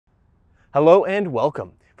Hello and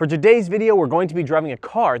welcome. For today's video, we're going to be driving a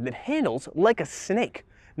car that handles like a snake.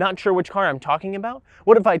 Not sure which car I'm talking about?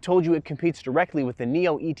 What if I told you it competes directly with the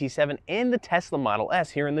NIO ET7 and the Tesla Model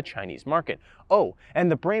S here in the Chinese market? Oh, and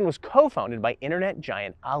the brand was co-founded by internet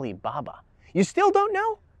giant Alibaba. You still don't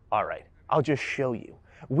know? All right, I'll just show you.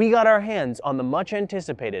 We got our hands on the much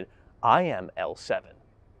anticipated IM-L7.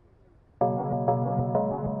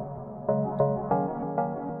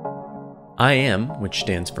 IM, which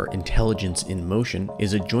stands for Intelligence in Motion,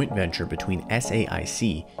 is a joint venture between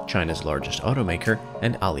SAIC, China's largest automaker,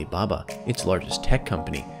 and Alibaba, its largest tech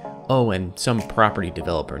company. Oh, and some property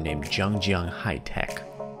developer named Zhangjiang High-Tech.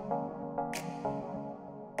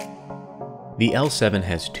 The L7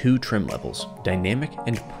 has two trim levels, Dynamic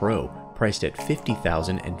and Pro, priced at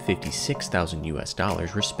 $50,000 and $56,000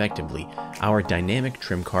 US respectively. Our dynamic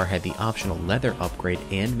trim car had the optional leather upgrade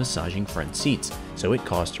and massaging front seats, so it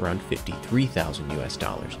costs around $53,000 US.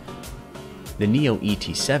 The NIO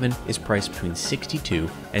ET7 is priced between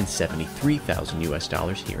 $62,000 and $73,000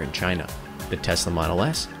 US here in China. The Tesla Model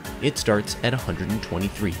S, it starts at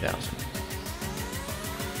 $123,000.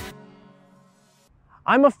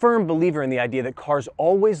 I'm a firm believer in the idea that cars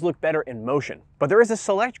always look better in motion, but there is a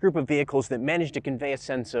select group of vehicles that manage to convey a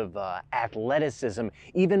sense of athleticism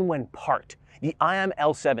even when parked. The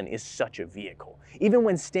IM-L7 is such a vehicle. Even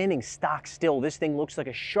when standing stock still, this thing looks like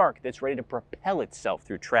a shark that's ready to propel itself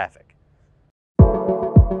through traffic.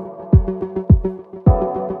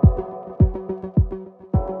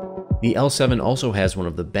 The L7 also has one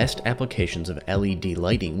of the best applications of LED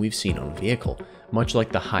lighting we've seen on a vehicle. Much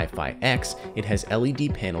like the Hi-Fi X, it has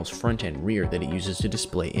LED panels front and rear that it uses to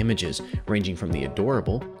display images, ranging from the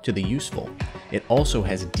adorable to the useful. It also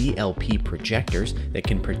has DLP projectors that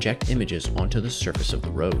can project images onto the surface of the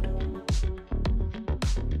road.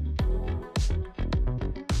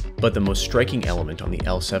 But the most striking element on the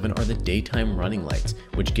L7 are the daytime running lights,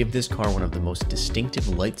 which give this car one of the most distinctive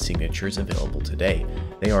light signatures available today.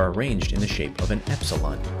 They are arranged in the shape of an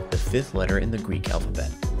epsilon, the fifth letter in the Greek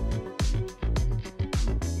alphabet.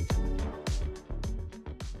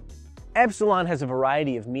 Epsilon has a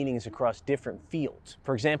variety of meanings across different fields.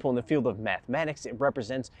 For example, in the field of mathematics, it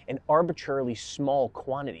represents an arbitrarily small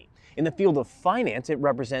quantity. In the field of finance, it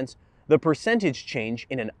represents the percentage change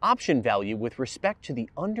in an option value with respect to the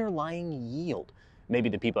underlying yield. Maybe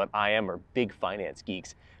the people at IM are big finance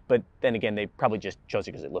geeks, but then again, they probably just chose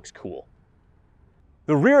it because it looks cool.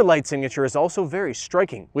 The rear light signature is also very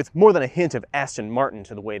striking, with more than a hint of Aston Martin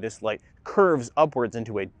to the way this light curves upwards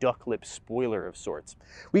into a duck-lip spoiler of sorts.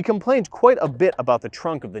 We complained quite a bit about the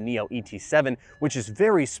trunk of the NIO ET7, which is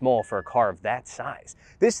very small for a car of that size.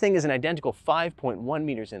 This thing is an identical 5.1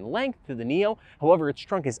 meters in length to the NIO, however its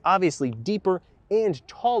trunk is obviously deeper and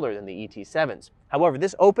taller than the ET7's. However,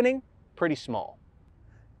 this opening, pretty small.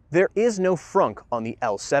 There is no frunk on the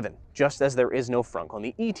L7, just as there is no frunk on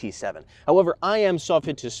the ET7. However, IM saw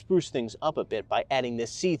fit to spruce things up a bit by adding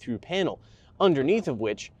this see-through panel, underneath of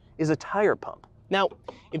which is a tire pump. Now,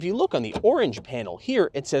 if you look on the orange panel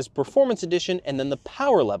here, it says Performance Edition and then the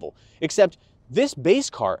power level, except this base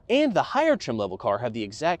car and the higher trim level car have the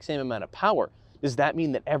exact same amount of power. Does that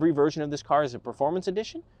mean that every version of this car is a Performance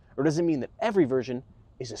Edition? Or does it mean that every version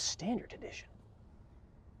is a Standard Edition?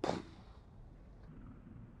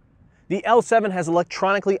 The L7 has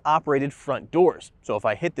electronically operated front doors, so if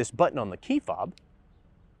I hit this button on the key fob,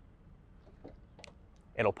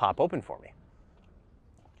 it'll pop open for me.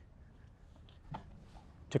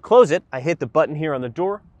 To close it, I hit the button here on the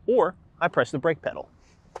door, or I press the brake pedal.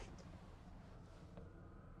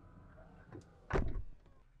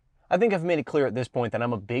 I think I've made it clear at this point that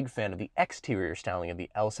I'm a big fan of the exterior styling of the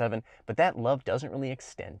L7, but that love doesn't really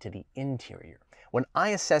extend to the interior. When I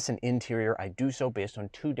assess an interior, I do so based on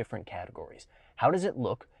two different categories. How does it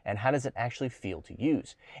look, and how does it actually feel to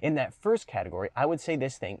use? In that first category, I would say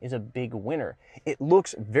this thing is a big winner. It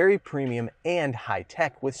looks very premium and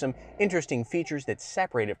high-tech with some interesting features that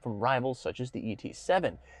separate it from rivals such as the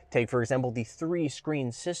ET7. Take, for example, the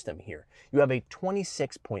three-screen system here. You have a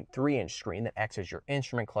 26.3-inch screen that acts as your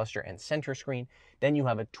instrument cluster and center screen. Then you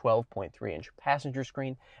have a 12.3-inch passenger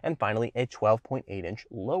screen, and finally a 12.8-inch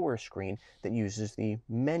lower screen that uses the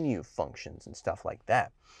menu functions and stuff like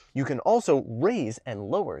that. You can also raise and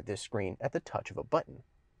lower this screen at the touch of a button.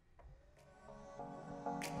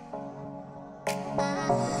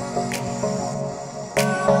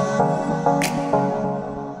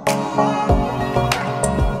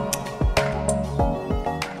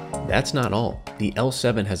 That's not all. The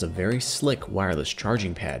L7 has a very slick wireless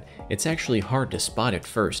charging pad. It's actually hard to spot at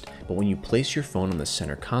first, but when you place your phone on the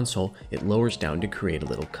center console, it lowers down to create a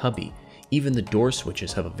little cubby. Even the door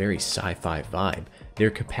switches have a very sci-fi vibe. They're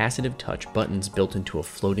capacitive touch buttons built into a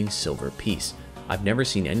floating silver piece. I've never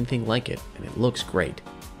seen anything like it, and it looks great.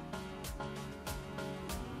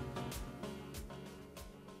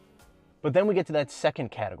 But then we get to that second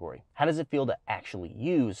category. How does it feel to actually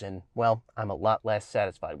use? And, well, I'm a lot less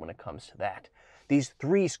satisfied when it comes to that. These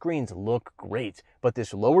three screens look great, but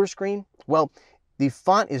this lower screen, well, the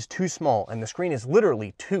font is too small and the screen is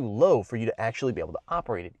literally too low for you to actually be able to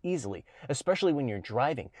operate it easily, especially when you're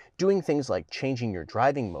driving. Doing things like changing your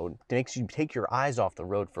driving mode makes you take your eyes off the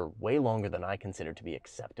road for way longer than I consider to be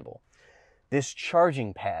acceptable. This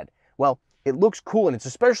charging pad, well, it looks cool, and it's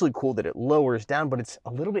especially cool that it lowers down, but it's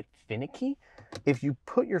a little bit finicky. If you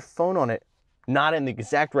put your phone on it, not in the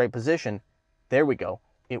exact right position, there we go,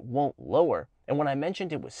 it won't lower. And when I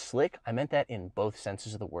mentioned it was slick, I meant that in both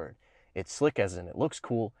senses of the word. It's slick as in it looks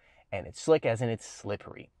cool, and it's slick as in it's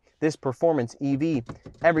slippery. This performance EV,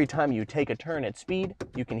 every time you take a turn at speed,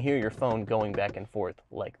 you can hear your phone going back and forth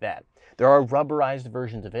like that. There are rubberized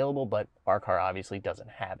versions available, but our car obviously doesn't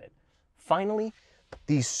have it. Finally,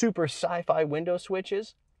 these super sci-fi window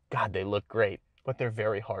switches, God, they look great, but they're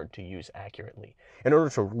very hard to use accurately. In order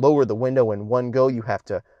to lower the window in one go, you have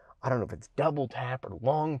to, I don't know if it's double tap or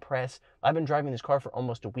long press. I've been driving this car for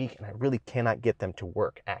almost a week and I really cannot get them to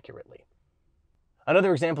work accurately.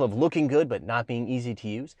 Another example of looking good but not being easy to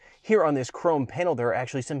use, here on this chrome panel there are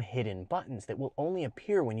actually some hidden buttons that will only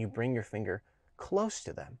appear when you bring your finger close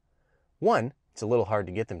to them. One, it's a little hard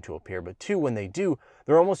to get them to appear, but two, when they do,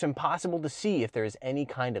 they're almost impossible to see if there is any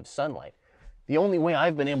kind of sunlight. The only way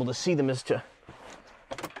I've been able to see them is to...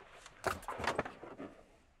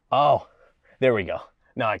 Oh, there we go.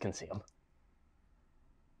 Now I can see them.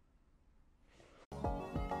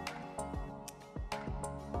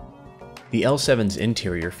 The L7's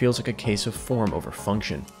interior feels like a case of form over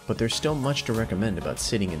function, but there's still much to recommend about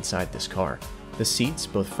sitting inside this car. The seats,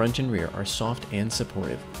 both front and rear, are soft and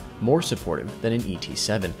supportive, more supportive than an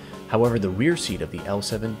ET7. However, the rear seat of the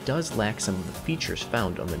L7 does lack some of the features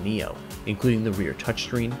found on the Neo, including the rear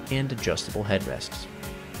touchscreen and adjustable headrests.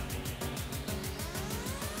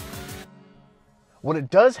 What it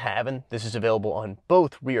does have, and this is available on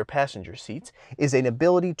both rear passenger seats, is an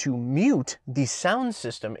ability to mute the sound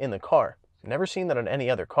system in the car. Never seen that on any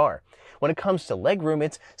other car. When it comes to legroom,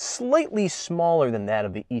 it's slightly smaller than that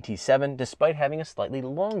of the ET7, despite having a slightly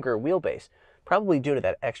longer wheelbase, probably due to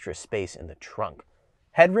that extra space in the trunk.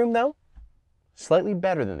 Headroom, though, slightly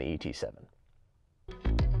better than the ET7.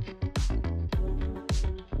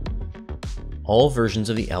 All versions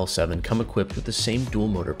of the L7 come equipped with the same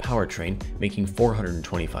dual-motor powertrain, making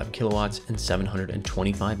 425 kilowatts and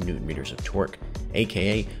 725 newton-meters of torque,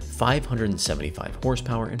 aka 575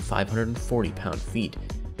 horsepower and 540 pound-feet.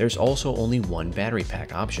 There's also only one battery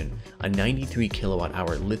pack option, a 93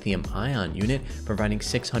 kilowatt-hour lithium-ion unit providing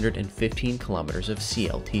 615 kilometers of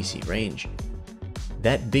CLTC range.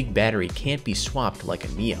 That big battery can't be swapped like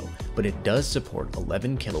a Neo, but it does support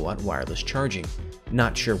 11 kilowatt wireless charging.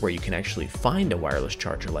 Not sure where you can actually find a wireless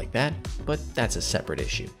charger like that, but that's a separate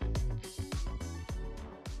issue.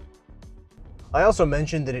 I also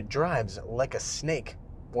mentioned that it drives like a snake,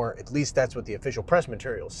 or at least that's what the official press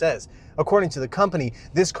material says. According to the company,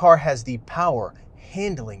 this car has the power,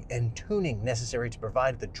 handling, and tuning necessary to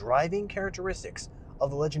provide the driving characteristics of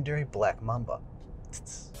the legendary Black Mamba.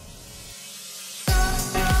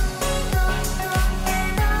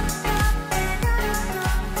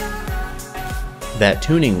 That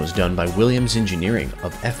tuning was done by Williams Engineering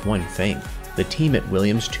of F1 fame. The team at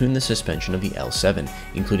Williams tuned the suspension of the L7,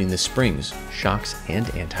 including the springs, shocks, and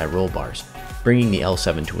anti-roll bars. Bringing the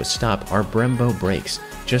L7 to a stop are Brembo brakes,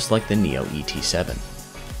 just like the Neo ET7.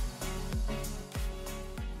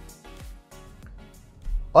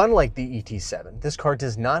 Unlike the ET7, this car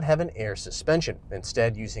does not have an air suspension,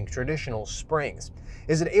 instead using traditional springs.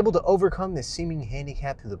 Is it able to overcome this seeming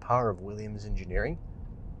handicap through the power of Williams Engineering?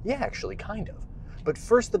 Yeah, actually, kind of. But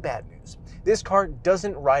first, the bad news. This car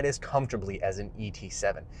doesn't ride as comfortably as an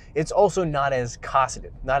ET7. It's also not as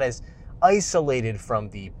cosseted, not as isolated from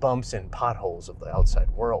the bumps and potholes of the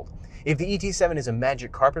outside world. If the ET7 is a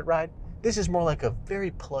magic carpet ride, this is more like a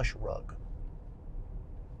very plush rug.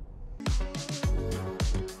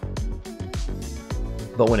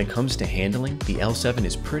 But when it comes to handling, the L7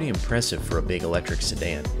 is pretty impressive for a big electric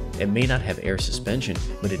sedan. It may not have air suspension,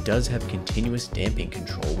 but it does have continuous damping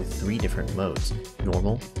control with 3 different modes: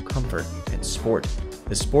 normal, comfort, and sport.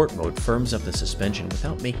 The sport mode firms up the suspension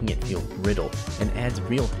without making it feel brittle and adds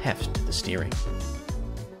real heft to the steering.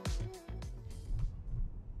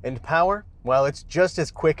 And power? Well, it's just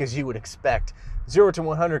as quick as you would expect. 0 to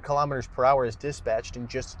 100 kilometers per hour is dispatched in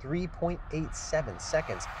just 3.87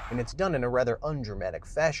 seconds, and it's done in a rather undramatic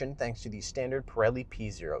fashion thanks to the standard Pirelli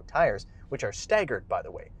P0 tires, which are staggered, by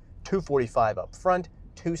the way, 245 up front,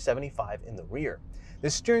 275 in the rear. The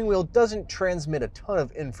steering wheel doesn't transmit a ton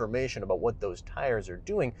of information about what those tires are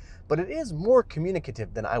doing, but it is more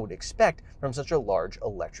communicative than I would expect from such a large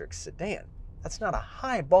electric sedan. That's not a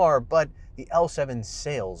high bar, but the L7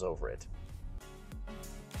 sails over it.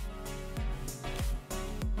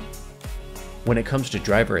 When it comes to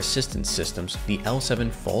driver assistance systems, the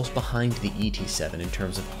L7 falls behind the ET7 in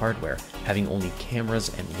terms of hardware, having only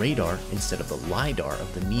cameras and radar instead of the LiDAR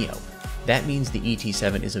of the Neo. That means the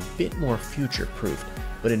ET7 is a bit more future-proofed,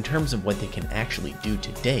 but in terms of what they can actually do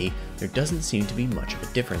today, there doesn't seem to be much of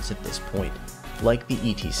a difference at this point. Like the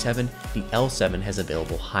ET7, the L7 has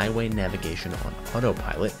available highway navigation on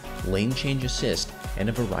autopilot, lane change assist, and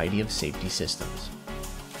a variety of safety systems.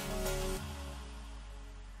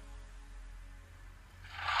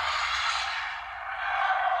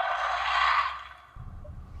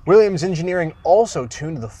 Williams Engineering also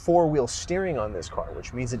tuned the four-wheel steering on this car,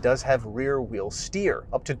 which means it does have rear-wheel steer,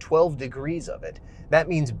 up to 12 degrees of it. That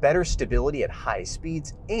means better stability at high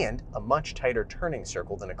speeds and a much tighter turning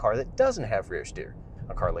circle than a car that doesn't have rear steer,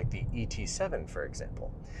 a car like the ET7, for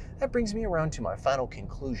example. That brings me around to my final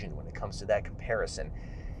conclusion when it comes to that comparison.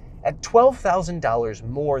 At $12,000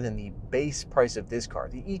 more than the base price of this car,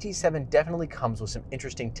 the ET7 definitely comes with some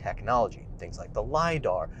interesting technology, things like the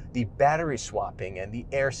LiDAR, the battery swapping, and the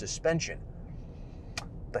air suspension.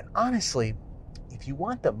 But honestly, if you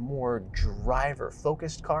want the more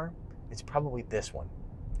driver-focused car, it's probably this one.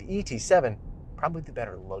 The ET7, probably the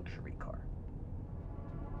better luxury car.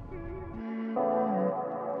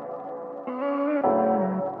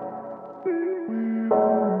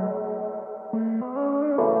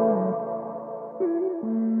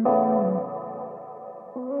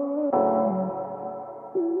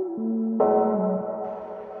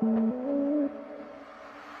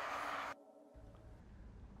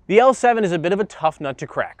 The L7 is a bit of a tough nut to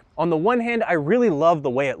crack. On the one hand, I really love the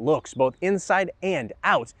way it looks, both inside and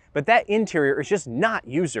out, but that interior is just not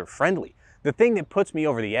user-friendly. The thing that puts me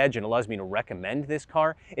over the edge and allows me to recommend this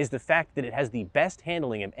car is the fact that it has the best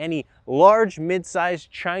handling of any large,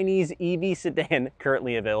 mid-sized Chinese EV sedan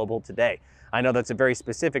currently available today. I know that's a very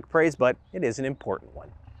specific praise, but it is an important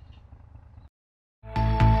one.